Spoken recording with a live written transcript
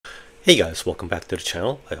Hey guys, welcome back to the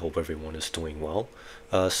channel. I hope everyone is doing well.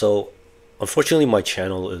 So unfortunately my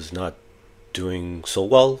channel is not doing so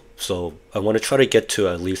well, so I want to try to get to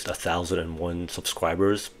at least 1,001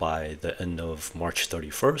 subscribers by the end of March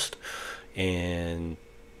 31st, and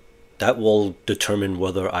that will determine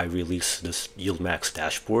whether I release this YieldMax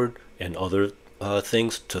dashboard and other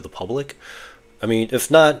things to the public. I mean, if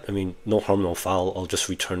not, I mean, no harm, no foul. I'll just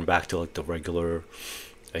return back to like the regular,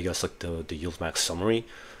 I guess like the YieldMax summary.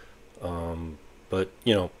 But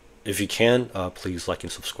you know, if you can, please like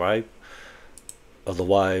and subscribe.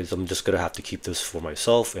 Otherwise, I'm just gonna have to keep this for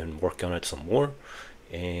myself and work on it some more.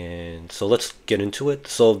 And so let's get into it.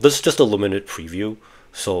 So this is just a limited preview.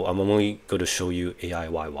 So I'm only going to show you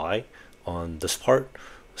AIYY on this part.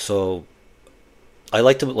 So I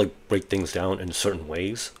like to like break things down in certain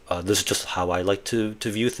ways. This is just how I like to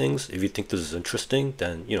view things. If you think this is interesting,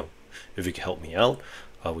 then you know, if you can help me out,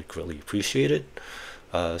 we'd greatly appreciate it.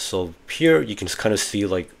 So here you can kind of see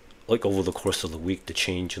like over the course of the week the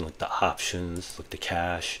change in like the options, like the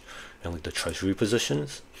cash, and like the treasury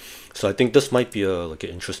positions. So I think this might be a like an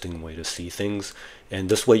interesting way to see things, and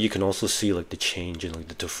this way you can also see like the change in like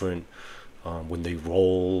the different when they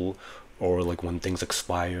roll, or like when things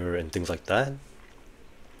expire and things like that.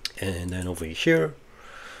 And then over here,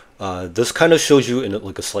 this kind of shows you in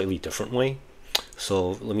like a slightly different way.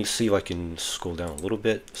 So let me see if I can scroll down a little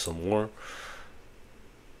bit some more.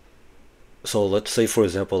 So let's say for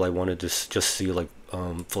example I wanted to just see like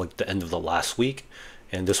for like the end of the last week,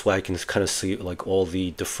 and this way I can kind of see like all the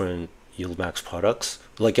different YieldMax products.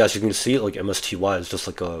 Like as you can see, like MSTY is just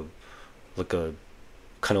like a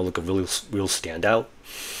kind of like a real standout.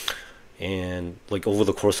 And like over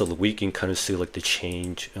the course of the week you can kind of see like the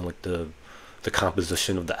change and like the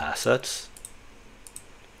composition of the assets.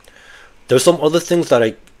 There's some other things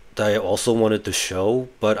that I also wanted to show,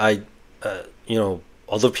 but you know,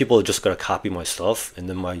 other people are just gonna copy my stuff, and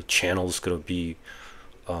then my channel is gonna be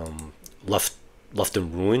left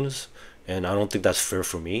in ruins, and I don't think that's fair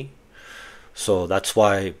for me. So that's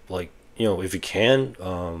why, like, you know, if you can,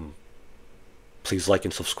 please like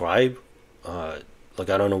and subscribe. Like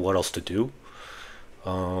I don't know what else to do.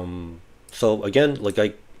 So again, like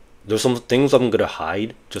there's some things I'm gonna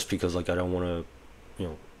hide just because like I don't want to, you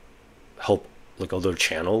know, help like other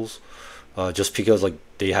channels, just because like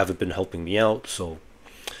they haven't been helping me out. So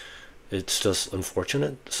it's just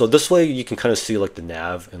unfortunate. So this way you can kind of see like the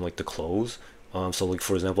nav and like the close. So like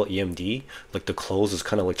for example AMD, like the close is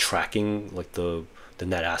kind of like tracking like the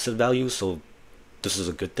net asset value, so this is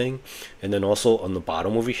a good thing. And then also on the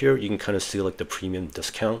bottom over here you can kind of see like the premium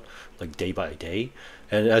discount like day by day,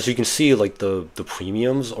 and as you can see like the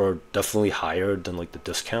premiums are definitely higher than like the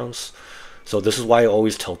discounts. So this is why I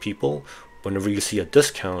always tell people, whenever you see a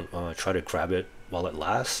discount, try to grab it while it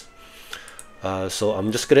lasts. So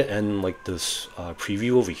I'm just gonna end like this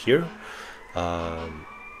preview over here.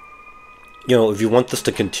 You know, if you want this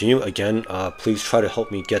to continue again, please try to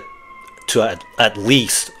help me get to at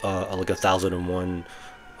least like 1,001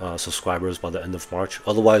 subscribers by the end of March.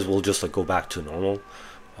 Otherwise we'll just like go back to normal.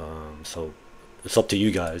 So it's up to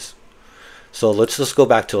you guys. So let's just go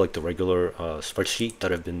back to like the regular spreadsheet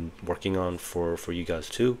that I've been working on for you guys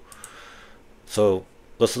too. So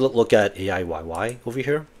let's look at AIYY over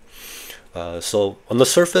here. So on the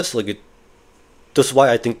surface, like this is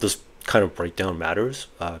why I think this kind of breakdown matters,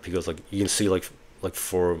 because like you can see like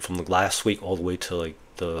from the last week all the way to like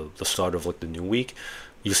the start of like the new week,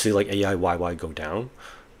 you see like AIYY go down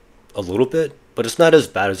a little bit, but it's not as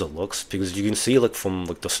bad as it looks, because you can see like from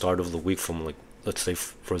like the start of the week, from like let's say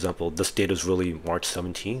for example this date is really March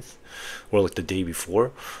 17th, or like the day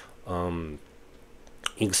before.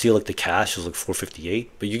 You can see like the cash is like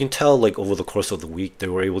 458, but you can tell like over the course of the week they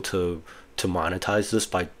were able to monetize this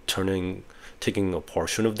by taking a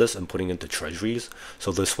portion of this and putting it into treasuries,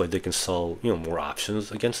 so this way they can sell, you know, more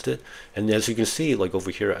options against it. And as you can see like over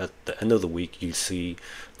here at the end of the week, you see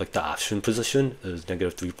like the option position is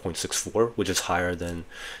negative 3.64, which is higher than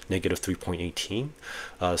negative 3.18.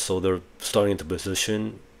 So they're starting to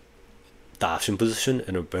position the option position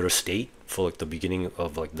in a better state for like the beginning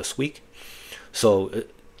of like this week. So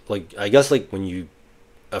like I guess like when you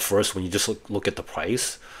at first when you just look at the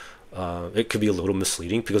price, it could be a little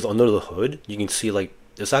misleading, because under the hood you can see like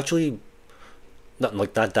it's actually not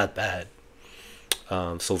that bad.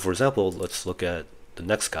 So for example, let's look at the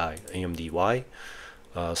next guy, AMDY.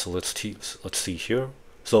 So let's see here.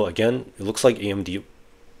 So again, it looks like AMDY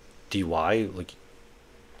like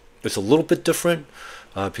it's a little bit different,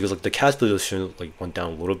 because like the cash position like went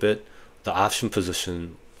down a little bit. The option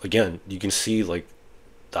position, again, you can see like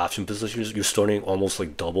the option positions, you're starting almost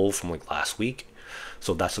like double from like last week.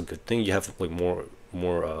 so that's a good thing. You have like more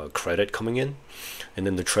credit coming in. And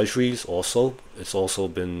then the treasuries also, it's also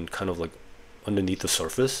been kind of like underneath the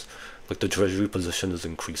surface, like the treasury position is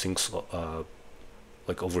increasing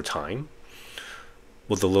like over time,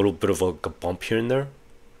 with a little bit of a bump here and there.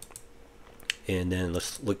 And then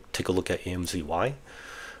let's take a look at AMZY.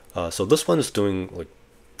 So this one is doing like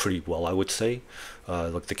pretty well, I would say.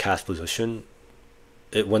 Like the cash position,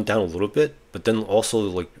 it went down a little bit, but then also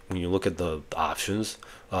like when you look at the options,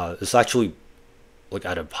 it's actually like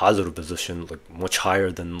at a positive position, like much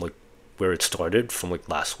higher than like where it started from like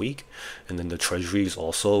last week. And then the treasuries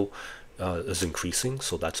also is increasing,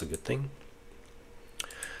 so that's a good thing.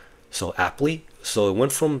 So APLY, so it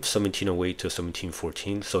went from 1708 to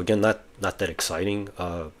 1714. So again, not that exciting.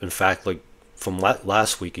 In fact, like from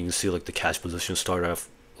last week, you can see like the cash position started off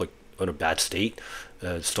like in a bad state.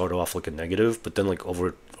 It started off like a negative, but then like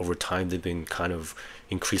over time they've been kind of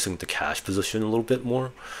increasing the cash position a little bit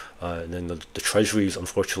more. And then the treasuries,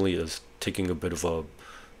 unfortunately, is taking a bit of a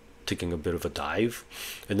dive.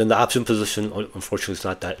 And then the option position, unfortunately, is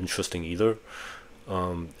not that interesting either.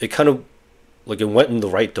 It kind of like it went in the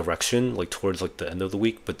right direction like towards like the end of the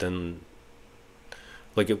week, but then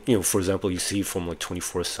like for example, you see from like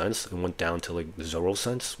 24 cents it went down to like 0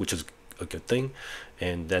 cents, which is a good thing.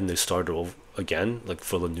 And then they started over again like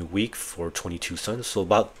for the new week for 22 cents, so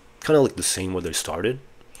about kind of like the same where they started.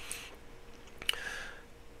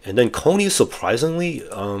 And then CONY, surprisingly,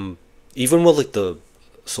 even with like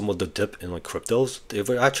some of the dip in like cryptos, they've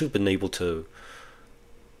actually been able to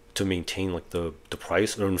maintain like the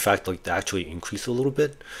price, or in fact like they actually increase a little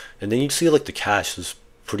bit. And then you see like the cash is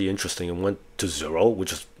pretty interesting and went to 0,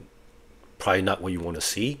 which is probably not what you want to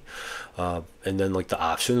see. And then like the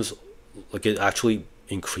options, like it actually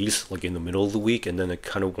increased like in the middle of the week, and then it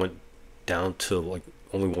kind of went down to like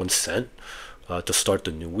only 1 cent to start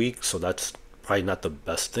the new week. So that's probably not the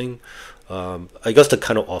best thing. I guess to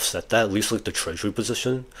kind of offset that, at least like the treasury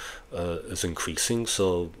position is increasing,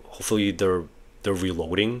 so hopefully they're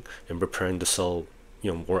reloading and preparing to sell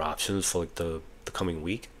more options for like the coming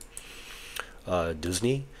week.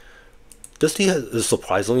 Disney is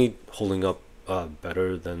surprisingly holding up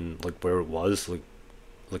better than like where it was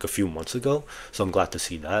like a few months ago, so I'm glad to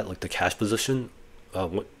see that. Like the cash position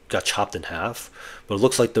got chopped in half, but it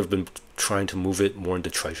looks like they've been trying to move it more into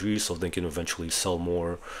treasury so they can eventually sell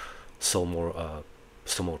more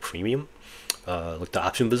premium. Like the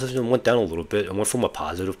option position went down a little bit. It went from a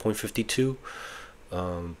positive 0.52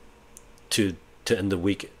 to end the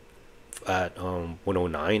week at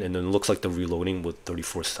 109, and then it looks like they're reloading with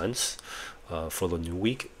 34 cents for the new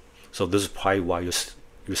week. So this is probably why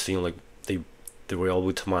you're seeing like they were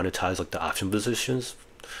able to monetize like the option positions.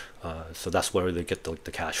 So that's where they get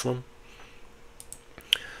the cash from.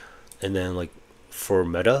 And then like for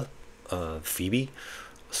Meta, Phoebe,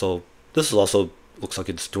 so this is also looks like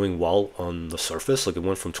it's doing well on the surface. Like it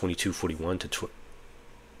went from 22.41 to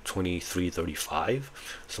 23.35.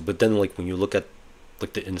 So but then like when you look at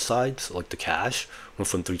like the insides, like the cash went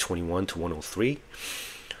from 321 to 103.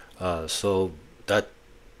 So that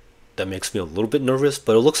makes me a little bit nervous,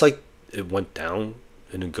 but it looks like it went down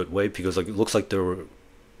in a good way, because like it looks like they were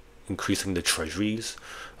increasing the treasuries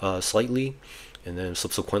slightly, and then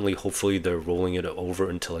subsequently hopefully they're rolling it over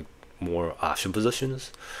into like more option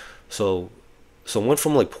positions. So it went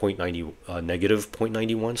from like negative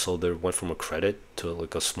 0.91, so there went from a credit to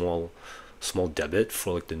like a small debit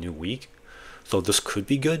for like the new week. So this could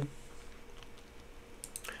be good.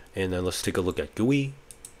 And then let's take a look at GOOY.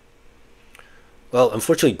 Well,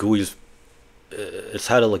 unfortunately it's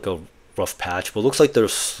had like a rough patch, but it looks like they're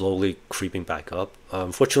slowly creeping back up.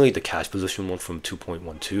 Unfortunately the cash position went from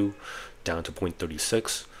 2.12 down to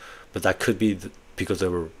 0.36, but that could be because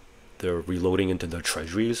they're reloading into their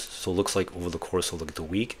treasuries. So it looks like over the course of like the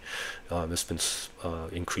week it's been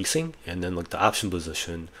increasing. And then like the option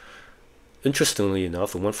position, interestingly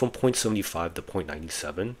enough, it went from 0.75 to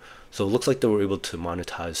 0.97. So it looks like they were able to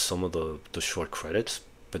monetize some of the short credits,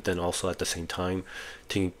 but then also at the same time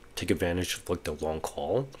take advantage of like the long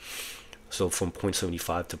call. So from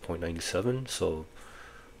 0.75 to 0.97. So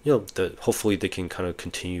hopefully they can kind of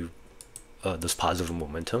continue this positive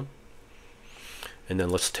momentum. And then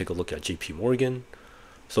let's take a look at JP Morgan.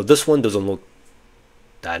 So this one doesn't look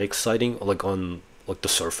that exciting. Like on like the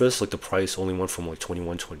surface, like the price only went from like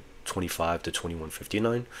 21.25 to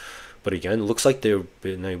 21.59. But again, it looks like they've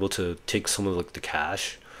been able to take some of like the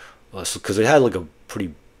cash, so because they had like a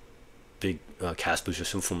pretty big cash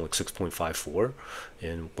position from like 6.54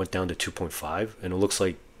 and went down to 2.5, and it looks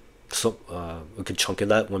like a good chunk of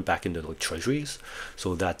that went back into like treasuries,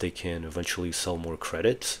 so that they can eventually sell more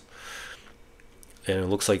credits. and it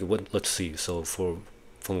looks like what, let's see, so from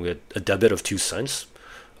a debit of 2 cents,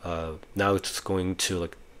 now it's going to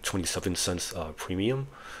like 27 cents premium,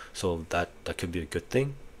 so that could be a good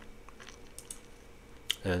thing.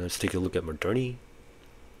 And let's take a look at Moderni.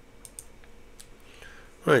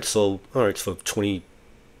 Alright, so $20.11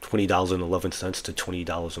 to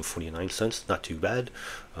 $20.49, not too bad.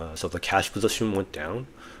 So the cash position went down,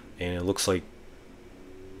 and it looks like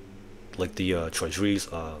the treasuries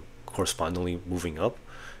correspondingly moving up,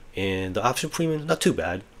 and the option premium not too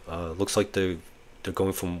bad. Looks like they're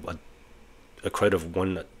going from a credit of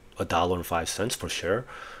 $1.05 per share,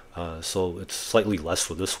 so it's slightly less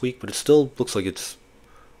for this week, but it still looks like it's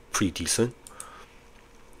pretty decent.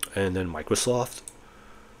 And then Microsoft,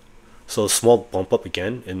 so a small bump up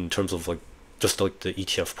again in terms of like just like the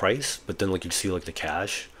ETF price, but then like you see like the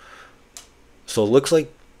cash, so it looks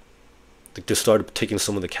like they started taking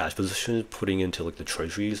some of the cash positions, putting into like the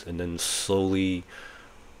treasuries, and then slowly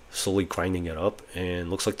grinding it up, and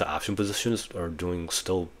looks like the option positions are doing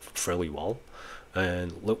still fairly well.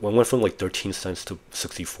 And look, one went from like 13 cents to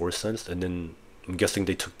 64 cents, and then I'm guessing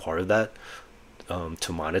they took part of that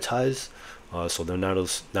to monetize. So they're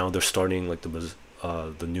now they're starting like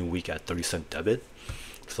the new week at 30-cent debit.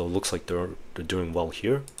 So it looks like they're doing well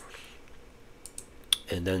here.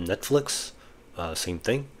 And then Netflix, same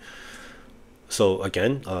thing. So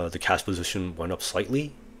again, the cash position went up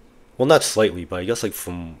slightly. Well, not slightly, but I guess like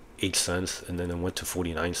from 8 cents, and then it went to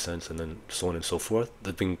 49 cents, and then so on and so forth.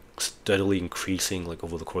 They've been steadily increasing like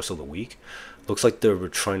over the course of the week. Looks like they're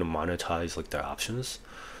trying to monetize like their options,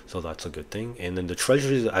 so that's a good thing. And then the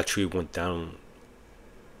treasuries actually went down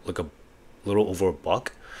like a little over a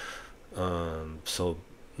buck. So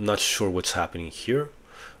not sure what's happening here.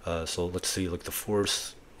 So let's see, like the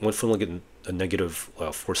force went from like a negative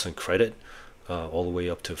 4-cent credit all the way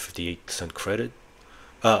up to 58-cent credit,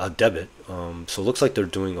 a debit. So it looks like they're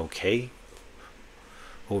doing okay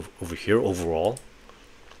over here overall.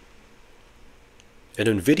 And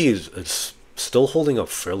NVIDIA is still holding up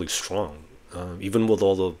fairly strong, even with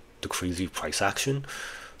all the crazy price action.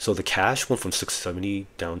 So the cash went from 670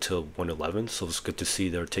 down to 111. So it's good to see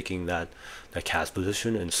they're taking that cash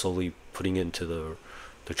position and slowly putting it into the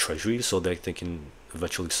treasury, so that they can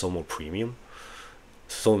eventually sell more premium.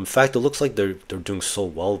 So in fact, it looks like they're doing so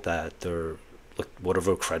well that they're like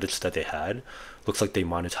whatever credits that they had, looks like they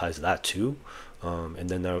monetized that too. And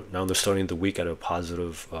then now they're starting the week at a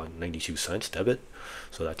positive 92 cents debit,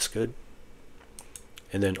 so that's good.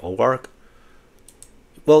 And then OARK,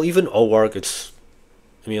 well, even OARK,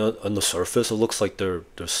 I mean, on the surface, it looks like they're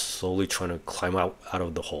slowly trying to climb out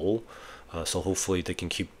of the hole. So hopefully they can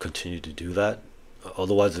continue to do that.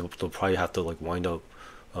 Otherwise, they'll probably have to like wind up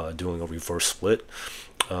doing a reverse split.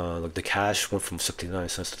 Like the cash went from 69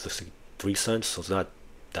 cents to 63 cents, so it's not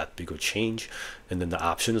that big of a change. And then the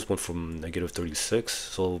options went from negative 36.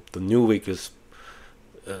 So the new week is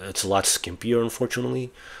it's a lot skimpier,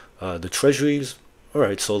 unfortunately. The treasuries, all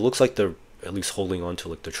right. So it looks like they're at least holding on to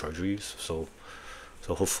like the treasuries. So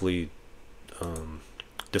hopefully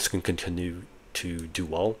this can continue to do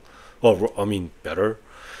well. Well, I mean better.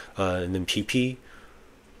 And then PP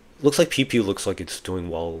looks like it's doing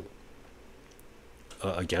well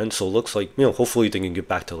again. So it looks like, hopefully they can get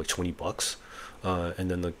back to like 20 bucks. And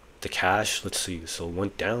then the cash, let's see, so it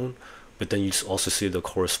went down, but then you also see the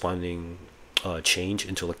corresponding change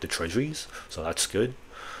into like the treasuries, so that's good.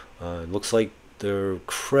 It looks like their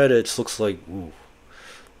credits looks like, ooh,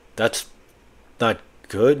 that's not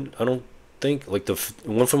good. I don't think, like it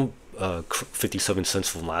went from 57 cents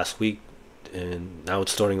from last week, and now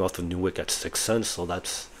it's starting off the new week at 6 cents, so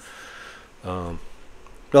that's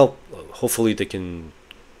well, hopefully they can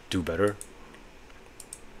do better.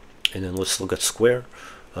 And then let's look at Square.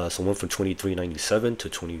 So went from 23.97 to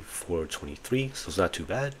 24.23, so it's not too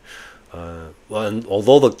bad. Well, and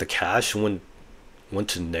although the cash went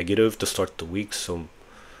to negative to start the week, so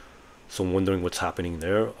I'm wondering what's happening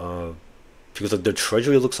there. Because the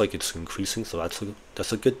treasury looks like it's increasing, so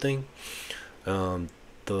that's a good thing.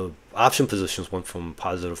 The option positions went from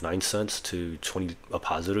positive 9 cents to a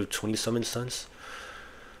positive 27 cents.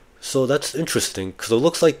 So that's interesting, because it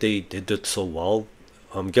looks like they did so well.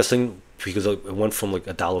 I'm guessing because it went from like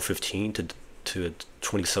 $1.15 to a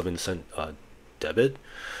 27-cent debit.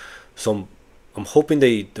 So I'm hoping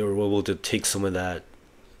they're able to take some of that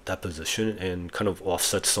position and kind of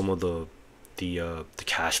offset some of the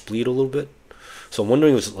cash bleed a little bit. So I'm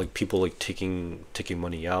wondering if it's like people like taking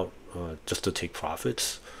money out just to take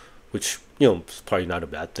profits, which is probably not a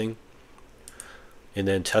bad thing. And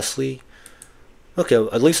then TSLY, okay,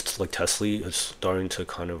 at least like TSLY is starting to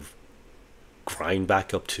kind of grind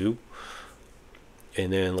back up too.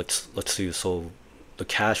 And then let's see, so the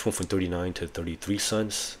cash went from 39 to 33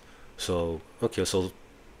 cents. So okay, so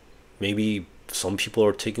maybe some people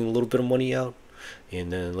are taking a little bit of money out.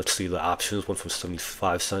 And then let's see, the options went from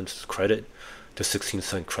 75 cents credit to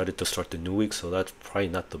 16-cent credit to start the new week. So that's probably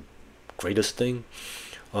not the greatest thing.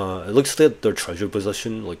 It looks like their treasury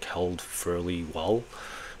position like held fairly well.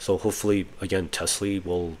 So hopefully, again, TSLY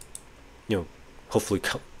will, hopefully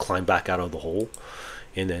climb back out of the hole.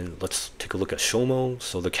 And then let's take a look at XOMO.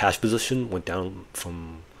 So the cash position went down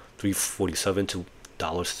from 347 to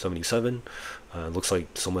 $1.77. Looks like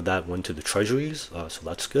some of that went to the treasuries, so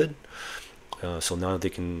that's good. So now they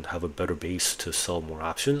can have a better base to sell more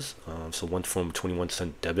options. So went from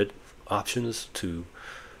 21-cent debit options to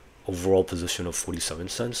overall position of 47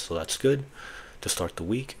 cents. So that's good to start the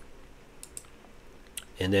week.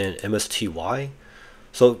 And then MSTY.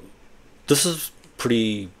 So this is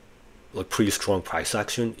pretty strong price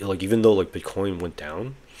action. Like even though like Bitcoin went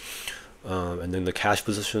down, and then the cash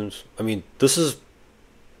positions. I mean, this is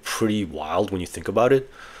pretty wild when you think about it.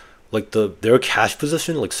 Like their cash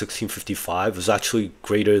position, like 1655, is actually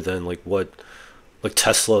greater than like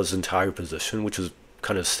Tesla's entire position, which is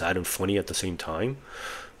kind of sad and funny at the same time.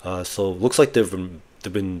 So it looks like they've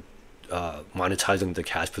been monetizing the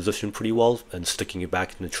cash position pretty well and sticking it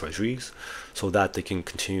back in the treasuries, so that they can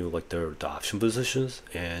continue like the option positions.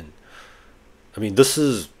 And I mean, this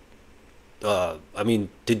is I mean,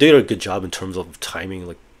 they did a good job in terms of timing,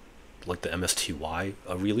 like the MSTY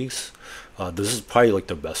release. This is probably like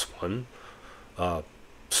the best one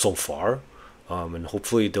so far, and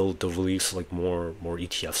hopefully they'll release like more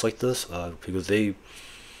ETFs like this, because I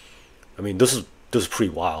mean, this is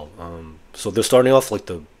pretty wild. So they're starting off like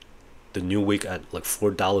the new week at like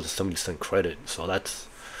 $4.70 credit, so that's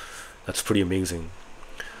pretty amazing.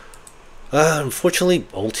 Unfortunately,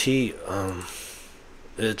 ULTY,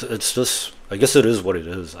 it's just, I guess it is what it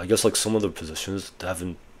is. I guess like some of the positions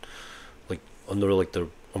haven't like under like their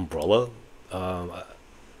umbrella.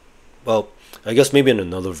 Well, I guess maybe in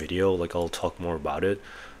another video like I'll talk more about it.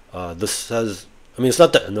 This has, I mean, it's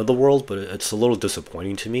not the end of the world, but it's a little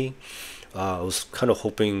disappointing to me. I was kind of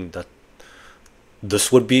hoping that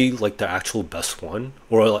this would be like the actual best one,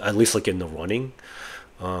 or at least like in the running.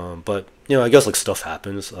 But I guess like stuff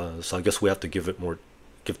happens, so I guess we have to give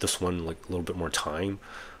this one like a little bit more time.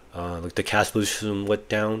 Like the cash position went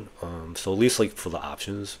down, so at least like for the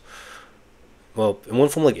options, well, it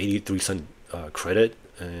went from like 83-cent credit,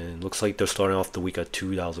 and looks like they're starting off the week at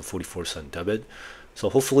 $2.44 debit. So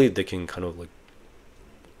hopefully they can kind of like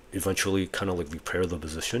eventually kind of like repair the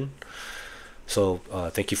position. So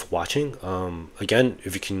thank you for watching. Again,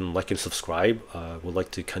 if you can like and subscribe, would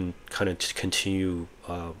like to kind of continue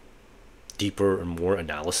deeper and more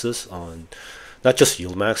analysis on not just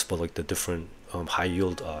YieldMax, but like the different high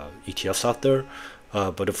yield ETFs out there.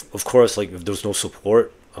 But of course, like if there's no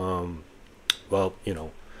support, well,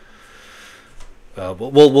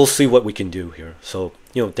 we'll see what we can do here. So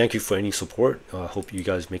thank you for any support. Hope you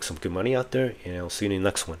guys make some good money out there, and I'll see you in the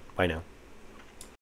next one. Bye now.